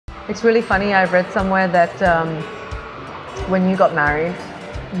It's really funny, I read somewhere that when you got married,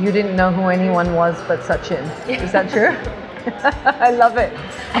 you didn't know who anyone was but Sachin. Is that true? I love it.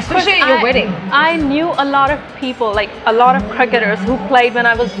 Especially at your wedding. I knew a lot of people, like a lot of cricketers who played when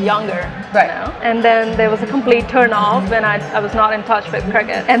I was younger. Right. You know? And then there was a complete turn off when I was not in touch with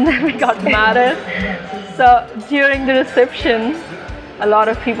cricket. And then we got married. So during the reception, a lot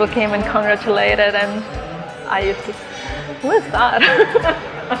of people came and congratulated, and I used to, who is that?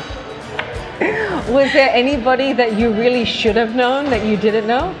 Was there anybody that you really should have known that you didn't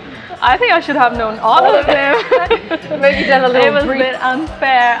know? I think I should have known all of them. Maybe done a little It was a bit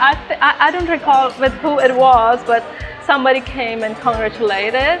unfair. I don't recall with who it was, but somebody came and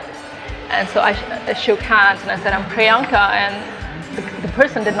congratulated. And so I shook hands and I said, I'm Priyanka. And the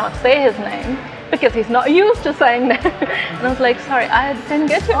person did not say his name because he's not used to saying that. And I was like, sorry, I didn't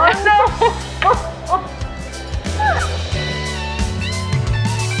get your name. Oh, no.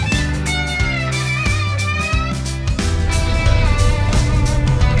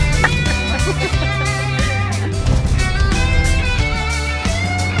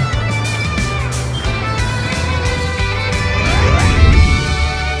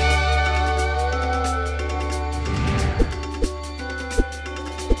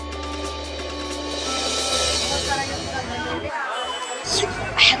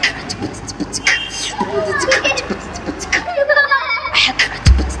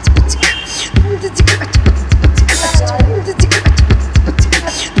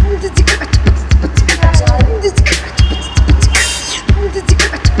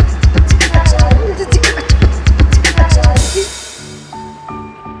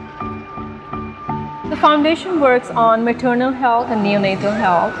 The foundation works on maternal health and neonatal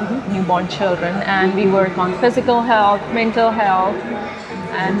health, newborn children, and we work on physical health, mental health,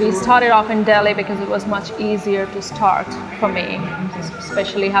 and we started off in Delhi because it was much easier to start for me,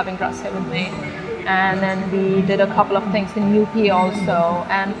 especially having Gracia with me. And then we did a couple of things in UP also,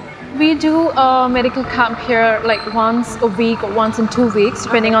 and we do a medical camp here like once a week or once in 2 weeks,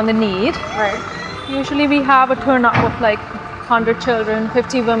 depending on the need. Right. Usually we have a turnout of like 100 children,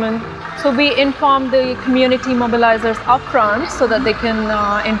 50 women. So we inform the community mobilizers up front so that they can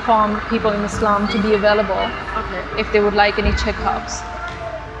inform people in the slum to be available if they would like any checkups.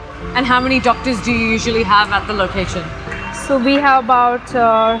 And how many doctors do you usually have at the location? So we have about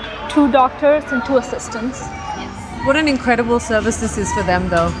 2 doctors and 2 assistants. Yes. What an incredible service this is for them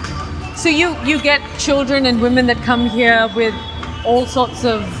though. So you get children and women that come here with all sorts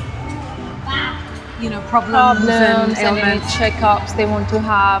of problems and any checkups they want to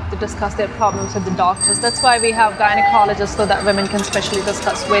have to discuss their problems with the doctors. That's why we have gynecologists so that women can specially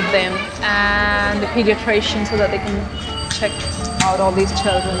discuss with them, and the pediatrician so that they can check out all these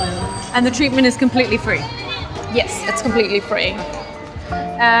children. And the treatment is completely free? Yes, it's completely free.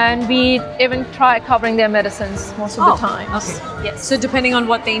 And we even try covering their medicines most of the time. Okay. Yes. So depending on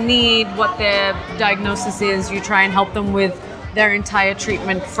what they need, what their diagnosis is, you try and help them with their entire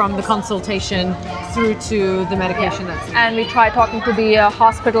treatment from the consultation through to the medication that's needed. And we try talking to the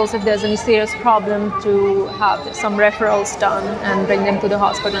hospitals if there's any serious problem to have some referrals done and bring them to the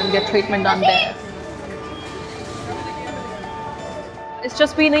hospital and get treatment done there. It's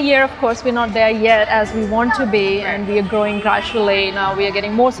just been a year, of course, we're not there yet as we want to be, and we are growing gradually. Now we are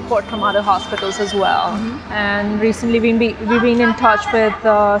getting more support from other hospitals as well. And recently we've been in touch with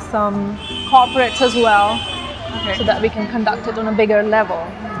some corporates as well, so that we can conduct it on a bigger level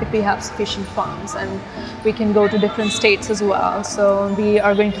if we have sufficient funds, and we can go to different states as well. So we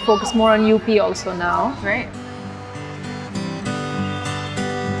are going to focus more on UP also now. Right.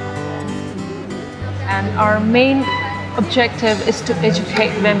 And our main objective is to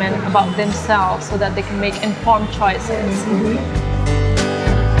educate women about themselves so that they can make informed choices.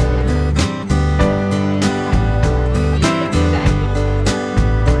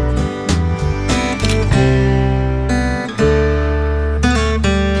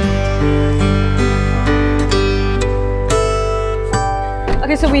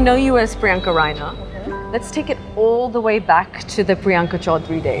 Okay, so we know you as Priyanka Raina. Let's take it all the way back to the Priyanka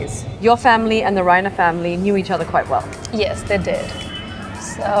Chaudhary days. Your family and the Raina family knew each other quite well. Yes, they did.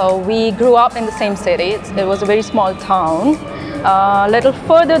 So we grew up in the same city. It was a very small town, a little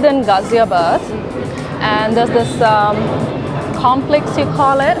further than Ghaziabad. And there's this complex, you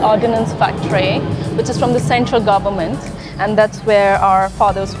call it, ordnance factory, which is from the central government. And that's where our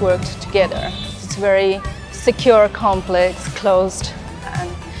fathers worked together. It's a very secure complex, closed.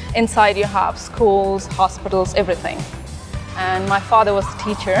 Inside you have schools, hospitals, everything. And my father was a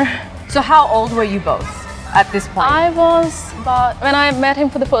teacher. So how old were you both at this point? I was about, when I met him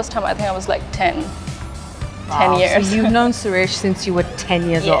for the first time, I think I was like 10. 10 years. So you've known Suresh since you were 10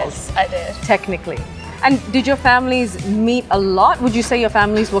 years old? Yes, I did. Technically. And did your families meet a lot? Would you say your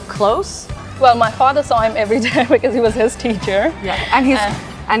families were close? Well, my father saw him every day because he was his teacher. Yeah.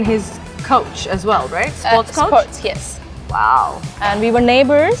 And his coach as well, right? Sports coach? Sports, yes. Wow. And we were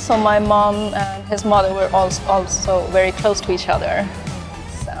neighbors, so my mom and his mother were also very close to each other.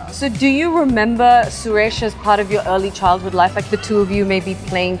 So do you remember Suresh as part of your early childhood life? Like the two of you maybe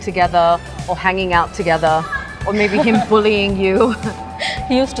playing together or hanging out together? Or maybe him bullying you?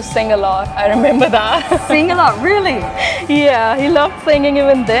 He used to sing a lot, I remember that. Sing a lot, really? Yeah, he loved singing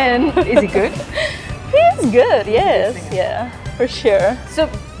even then. Is he good? He's good, yes, yeah, for sure. So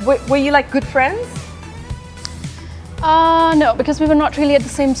were you like good friends? No, because we were not really at the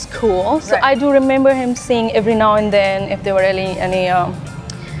same school. So Right. I do remember him singing every now and then if there were any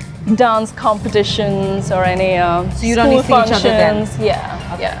dance competitions or any So you'd school only see each other then? functions.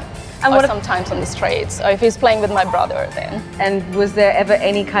 Yeah, yeah. And or what sometimes on the streets, or if he's playing with my brother then. And was there ever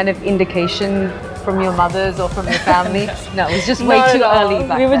any kind of indication from your mothers or from your family? No, it was just way Not too at all. early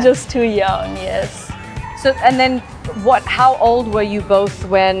back We were then. just too young, yes. So, and then how old were you both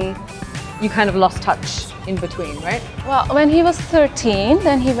when you kind of lost touch in between, right? Well, when he was 13,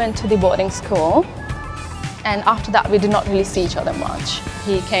 then he went to the boarding school. And after that, we did not really see each other much.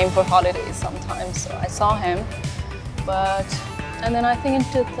 He came for holidays sometimes, so I saw him. And then I think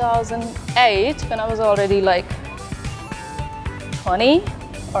in 2008, when I was already like 20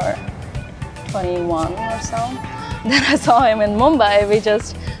 or 21 or so, then I saw him in Mumbai. We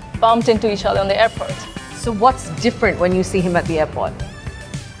just bumped into each other on the airport. So what's different when you see him at the airport?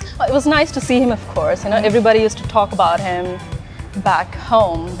 Well, it was nice to see him, of course. You know, everybody used to talk about him back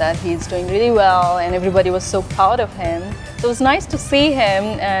home, that he's doing really well, and everybody was so proud of him. So it was nice to see him,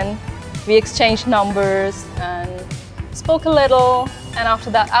 and we exchanged numbers and spoke a little. And after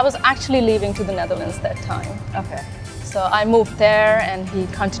that, I was actually leaving to the Netherlands that time. Okay. So I moved there, and he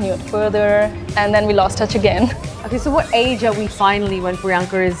continued further, and then we lost touch again. Okay, so what age are we finally when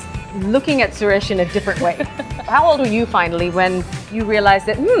Priyanka is looking at Suresh in a different way? How old were you finally when you realized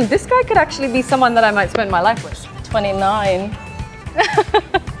that, this guy could actually be someone that I might spend my life with? 29.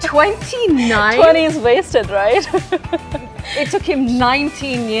 29? 20 is wasted, right? It took him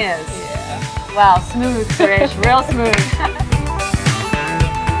 19 years. Yeah. Wow, smooth, Suresh, real smooth.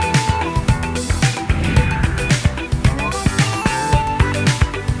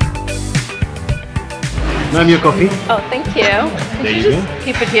 Ma'am, your coffee. Oh, thank you. There you go.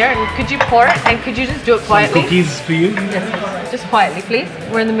 Keep it here, and could you pour it, and could you just do it Some quietly? cookies for you. Yes, just quietly, please.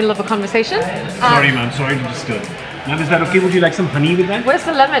 We're in the middle of a conversation. Sorry, ma'am. Sorry to disturb. Ma'am, is that okay? Would you like some honey with that? Where's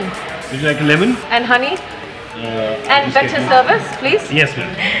the lemon? Would you like a lemon? And honey? And just better get me- service, please? Yes,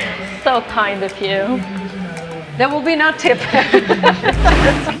 ma'am. So kind of you. There will be no tip.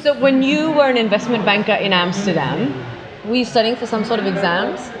 So when you were an investment banker in Amsterdam, were you studying for some sort of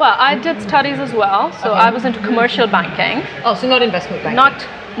exams? Well, I did studies as well, so I was into commercial banking. Oh, so not investment banking?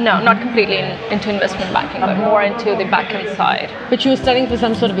 Not completely into investment banking, but more into the back-end side. But you were studying for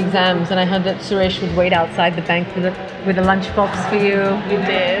some sort of exams, and I heard that Suresh would wait outside the bank with a lunchbox for you. You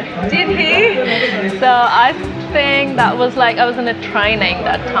did. Did he? So I think that was like, I was in a training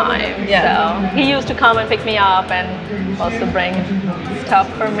that time. Yeah. So he used to come and pick me up and also bring stuff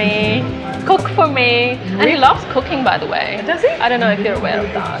for me, cook for me. And he loves cooking, by the way. Does he? I don't know if you're aware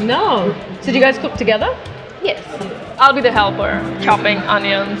of that. No. So did you guys cook together? Yes. I'll be the helper, chopping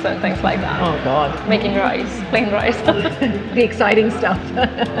onions and things like that. Oh, God. Making rice, plain rice. The exciting stuff.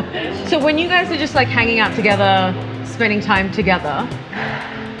 So when you guys are just like hanging out together, spending time together,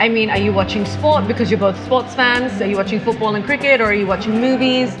 I mean, are you watching sport because you're both sports fans? Are you watching football and cricket, or are you watching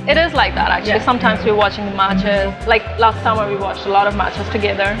movies? It is like that, actually. Yeah. Sometimes we're watching the matches. Like last summer, we watched a lot of matches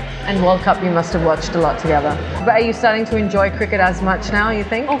together. And World Cup, you must have watched a lot together. But are you starting to enjoy cricket as much now, you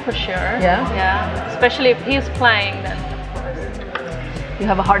think? Oh, for sure. Yeah? Yeah. Especially if he's playing, then of course you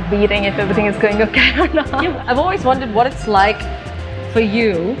have a heart beating if everything is going okay or not. I've always wondered what it's like for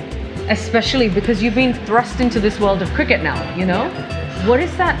you, especially because you've been thrust into this world of cricket now, you know? What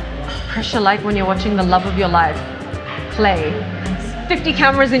is that pressure like when you're watching the love of your life play? 50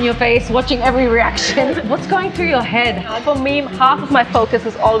 cameras in your face, watching every reaction. What's going through your head? For me, half of my focus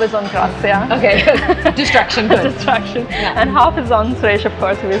is always on Gracia. Okay, distraction, good. Distraction. And half is on Suresh, of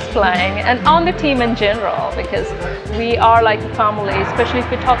course, who is playing, and on the team in general, because we are like a family, especially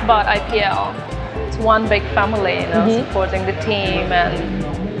if we talk about IPL. It's one big family, you know, supporting the team, and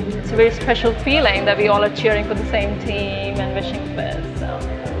it's a very special feeling that we all are cheering for the same team and wishing for it. So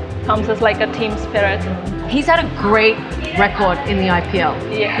it comes as like a team spirit. He's had a great record in the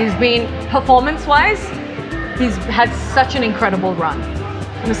IPL. Yeah. He's been, performance-wise, he's had such an incredible run.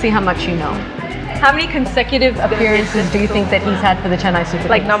 Let's see how much you know. How many consecutive appearances do you think that he's had for the Chennai Super Kings?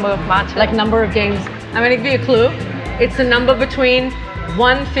 Like number of matches. Like number of games. I'm going to give you a clue. It's a number between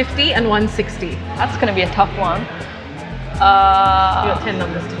 150 and 160. That's going to be a tough one. You got 10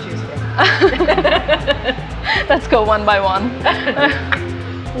 numbers to choose from. Let's go one by one.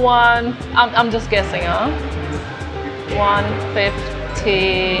 I'm just guessing, huh?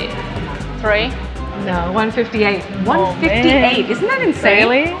 153. No, 158. 158. Isn't that insane?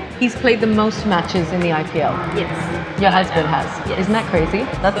 Really? He's played the most matches in the IPL. Yes. Your husband has. Yes. Isn't that crazy?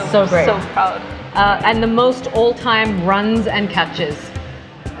 That's so great. So proud. And the most all-time runs and catches.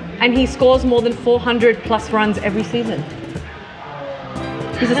 And he scores more than 400 plus runs every season.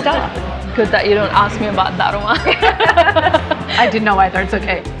 He's a star. Good that you don't ask me about that one. I didn't know either, it's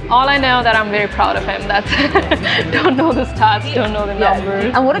okay. All I know that I'm very proud of him. That's don't know the stats, don't know the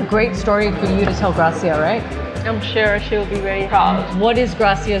numbers. And what a great story for you to tell Gracia, right? I'm sure she'll be very proud. What is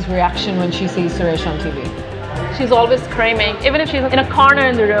Gracia's reaction when she sees Suresh on TV? She's always screaming. Even if she's in a corner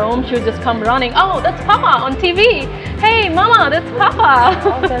in the room, she would just come running. Oh, that's Papa on TV. Hey, Mama, that's Papa.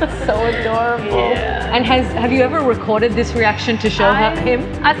 Oh, that's so adorable. Yeah. And have you ever recorded this reaction to show him?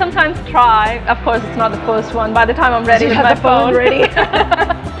 I sometimes try. Of course, it's not the first one. By the time I'm ready with have my the phone ready.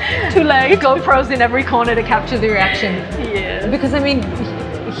 Too late. GoPros in every corner to capture the reaction. Yeah. Because I mean,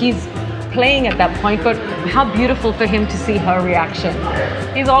 he's playing at that point, but how beautiful for him to see her reaction.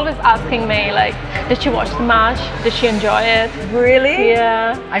 He's always asking me, like, did she watch the match? Did she enjoy it? Really?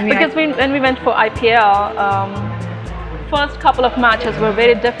 Yeah. I mean, because when we went for IPL, first couple of matches were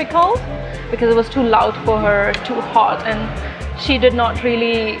very difficult because it was too loud for her, too hot, and she did not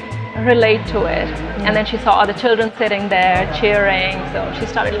really relate to it. And then she saw other children sitting there cheering, so she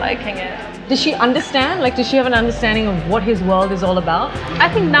started liking it. Does she understand? Like, does she have an understanding of what his world is all about? I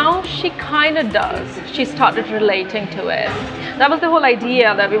think now she kind of does. She started relating to it. That was the whole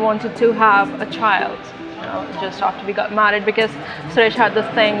idea, that we wanted to have a child, you know, just after we got married, because Suresh had this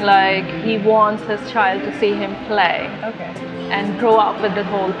thing like he wants his child to see him play. Okay. And grow up with the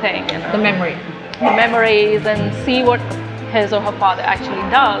whole thing, you know. The memory. The memories, and see what his or her father actually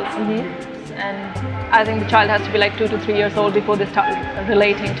does. And I think the child has to be like 2 to 3 years old before they start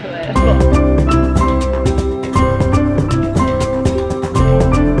relating to it.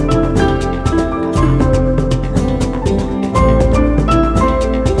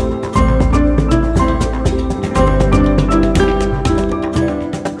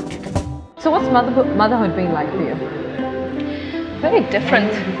 So what's motherhood been like for you? Very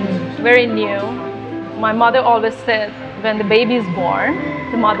different, very new. My mother always said, when the baby is born,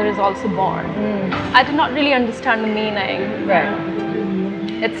 the mother is also born. I did not really understand the meaning. Right.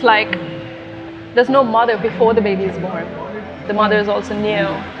 It's like there's no mother before the baby is born. The mother is also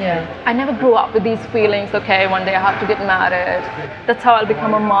new. Yeah. I never grew up with these feelings, okay, one day I have to get married. That's how I'll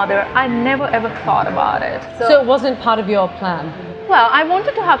become a mother. I never ever thought about it. So it wasn't part of your plan? Well, I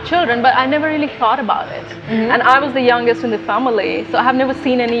wanted to have children, but I never really thought about it. And I was the youngest in the family, so I have never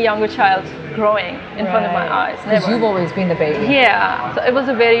seen any younger child growing in front of my eyes. Because you've always been the baby. Yeah, so it was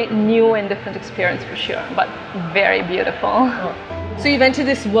a very new and different experience for sure, but very beautiful. So you've entered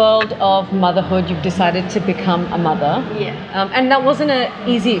this world of motherhood, you've decided to become a mother. Yeah. And that wasn't an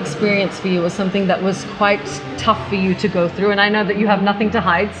easy experience for you, it was something that was quite tough for you to go through, and I know that you have nothing to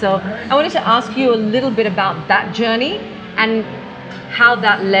hide, so I wanted to ask you a little bit about that journey and how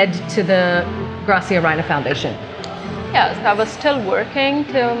that led to the Gracia Raina Foundation. Yes, I was still working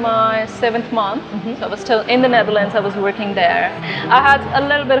till my 7th month. So I was still in the Netherlands, I was working there. I had a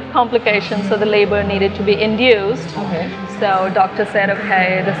little bit of complications, so the labor needed to be induced. Okay. So doctor said,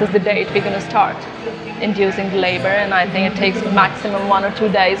 okay, this is the date we're going to start inducing the labor, and I think it takes maximum 1 or 2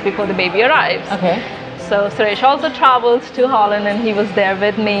 days before the baby arrives. Okay. So Suresh also traveled to Holland, and he was there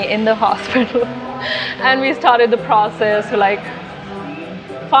with me in the hospital. And we started the process for like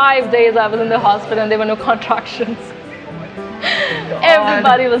 5 days I was in the hospital and there were no contractions.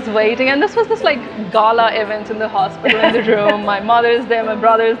 Everybody was waiting, and this was this like gala event in the hospital in the room. My mother is there, my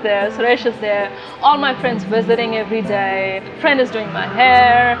brother is there, Suresh is there, all my friends visiting every day. Friend is doing my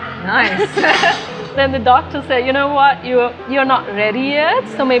hair. Nice. Then the doctor said, you know what, you're not ready yet,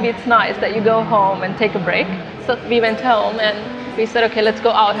 so maybe it's nice that you go home and take a break. So we went home and we said, okay, let's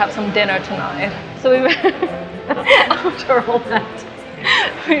go out, have some dinner tonight. So we went after all that.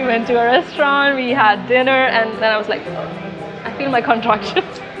 We went to a restaurant, we had dinner, and then I was like, I feel my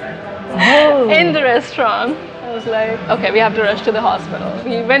contractions in the restaurant. I was like, okay, we have to rush to the hospital.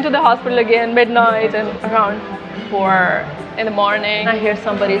 We went to the hospital again midnight, and around 4 in the morning, I hear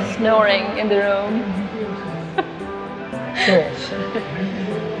somebody snoring in the room.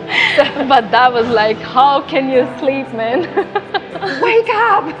 But that was like, how can you sleep, man? Wake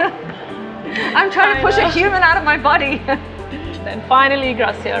up! I'm trying to push a human out of my body. Then finally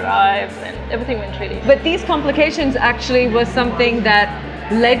Gracia arrived and everything went really well. But these complications actually was something that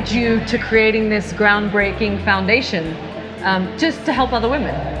led you to creating this groundbreaking foundation, just to help other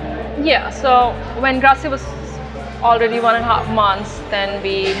women. Yeah, so when Gracia was already 1.5 months, then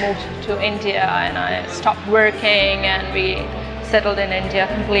we moved to India and I stopped working and we settled in India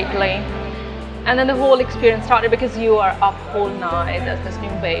completely. And then the whole experience started because you are up whole night, there's this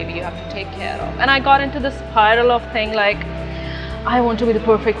new baby you have to take care of. And I got into this spiral of thing like, I want to be the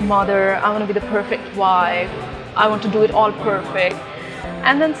perfect mother, I want to be the perfect wife, I want to do it all perfect.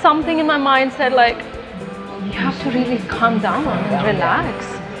 And then something in my mind said like, you have to really calm down and relax.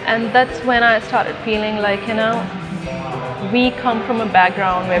 And that's when I started feeling like, you know, we come from a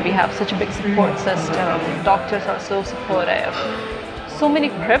background where we have such a big support system, doctors are so supportive, so many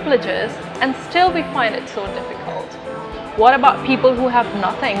privileges, and still we find it so difficult. What about people who have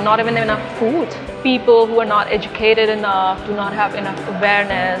nothing, not even enough food? People who are not educated enough, do not have enough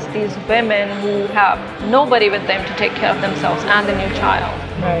awareness, these women who have nobody with them to take care of themselves and the new child.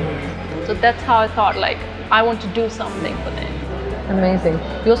 Right. So that's how I thought like, I want to do something for them. Amazing.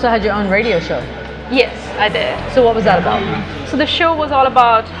 You also had your own radio show. Yes, I did. So what was that about? So the show was all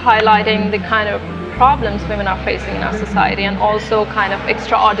about highlighting the kind of problems women are facing in our society and also kind of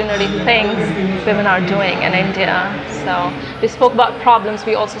extraordinary things women are doing in India. So we spoke about problems,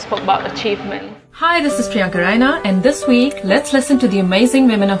 we also spoke about achievements. Hi, this is Priyanka Raina and this week let's listen to the amazing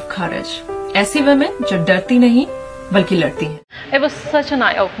women of courage. ऐसी women जो डरती नहीं बल्कि लड़ती हैं. It was such an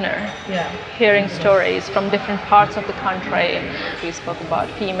eye-opener, hearing stories from different parts of the country. We spoke about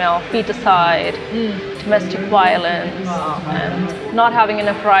female feticide, domestic violence, and not having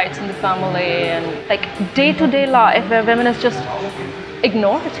enough rights in the family, and like day-to-day life where women is just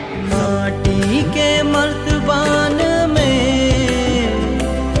ignored. माटी के मर्तबान में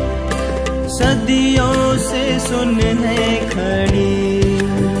सदियों से सुनने खड़ी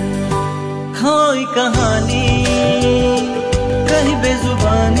खोई कहानी कहीं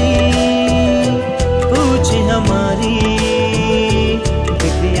बेजुबानी पूछी हमारी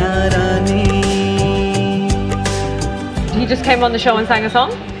बिटिया रानी. He just came on the show and sang a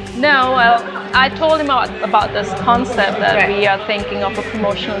song? No, well, I told him about this concept that we are thinking of a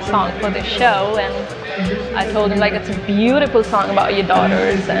promotional song for the show, and I told him like it's a beautiful song about your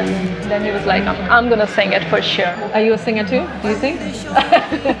daughters, and then he was like, I'm gonna sing it for sure. Are you a singer too? Do you sing?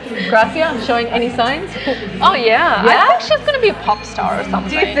 Gracia, showing any signs? Oh yeah, I think she's gonna be a pop star or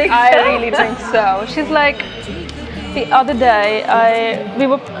something. Do you think so? I really think so. She's like, the other day we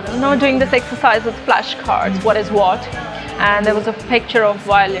were doing this exercise with flashcards, what is what, and there was a picture of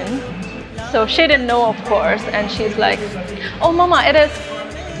violin. So she didn't know, of course, and she's like, oh mama, it is.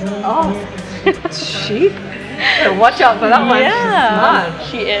 Oh, she? Better watch out for that one. Yeah, She's smart.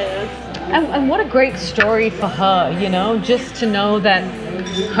 she is. And what a great story for her, you know, just to know that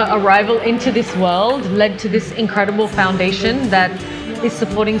her arrival into this world led to this incredible foundation that is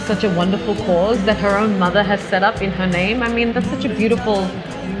supporting such a wonderful cause that her own mother has set up in her name. I mean, that's such a beautiful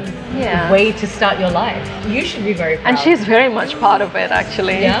way to start your life. You should be very proud. And she's very much part of it,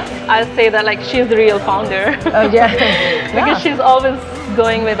 actually. Yeah? I say that like she's the real founder. Oh, yeah. Because she's always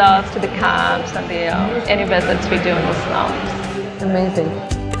going with us to the camps and the any visits we do in the slums. Amazing.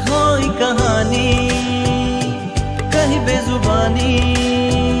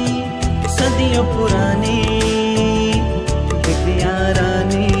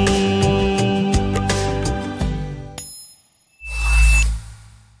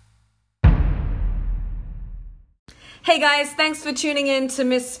 Hey guys, thanks for tuning in to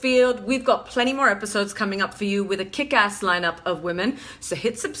Miss Field. We've got plenty more episodes coming up for you with a kick-ass lineup of women, so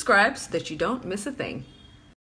hit subscribe so that you don't miss a thing.